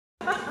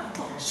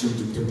Yo,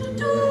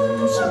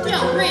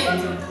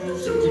 Rand,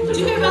 did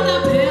you hear about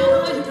that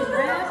pale boy who can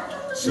rap?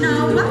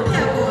 No, what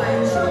pale boy?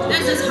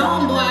 There's this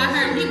homeboy, I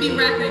heard he be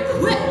rapping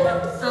quick.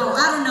 Oh,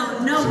 I don't know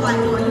no white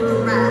boy who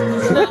can rap.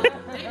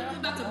 They know we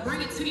about to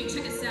bring it to you,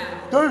 check us out.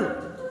 Oh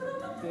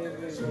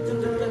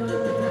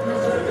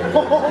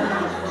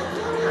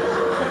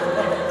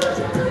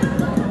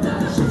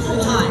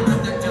hi, I'm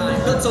that guy,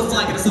 not so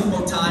fly, got a silk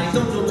bow tie.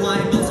 Don't know why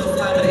I'm not so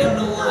fly, but I am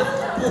no lie.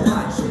 Oh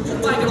hi, I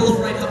got a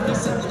little right huffy,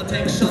 sitting on the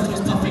tank, shell to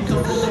his puffy,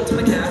 come roll up to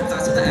my cat,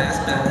 fast with the ass,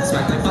 bad and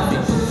swag like Buffy.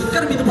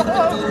 Gotta be the one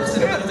that could have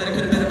said a better man,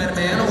 could have been a better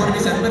man. I wanna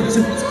be sad, but he's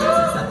simple as close.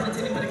 It's not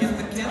entertaining, but I get it,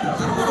 but I can't. I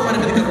don't wanna run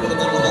him in the gutter with a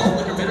bottle of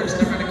all. Liquor bitter, just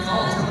never had a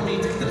call, telling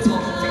me that it's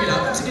all figured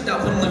out. Sick it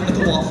out, put him living at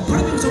the wall.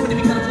 Part of me was hoping to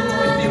be kind of fun,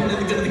 always be able to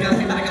the good of the guy,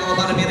 but I got all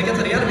about me, and I got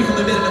that he ought to become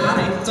a bit of a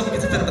naughty. Someone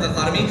gets offended by the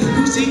thought of me.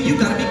 Who see, you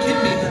gotta be kidding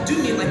me. Do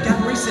me like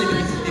Gabri said to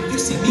me. If you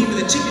see me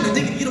with a chicken and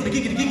diggity, you don't be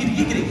giggity, giggity,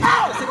 giggity.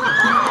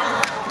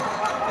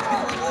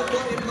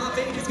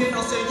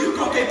 I'll say, you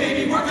go, okay,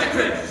 baby, work that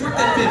crib, work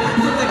that bit,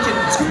 flip that kid,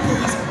 screw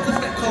police, flip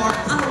that car,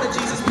 I don't let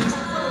Jesus peace,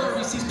 I don't let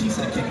Reese's peace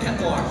in a Kit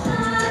Kat bar.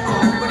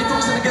 Everybody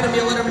focus on get a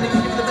meal, let everybody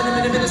give you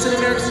the minutes in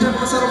America, step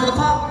on the side over the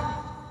pop.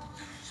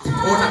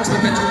 Or knocks the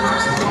bench,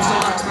 rocks, and comes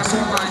rocks, my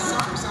soul, my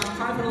soccer, sound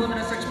 5'11"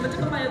 at section, but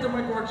tip of my head, they're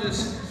my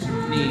gorgeous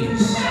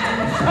knees. Is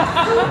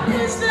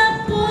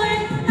that boy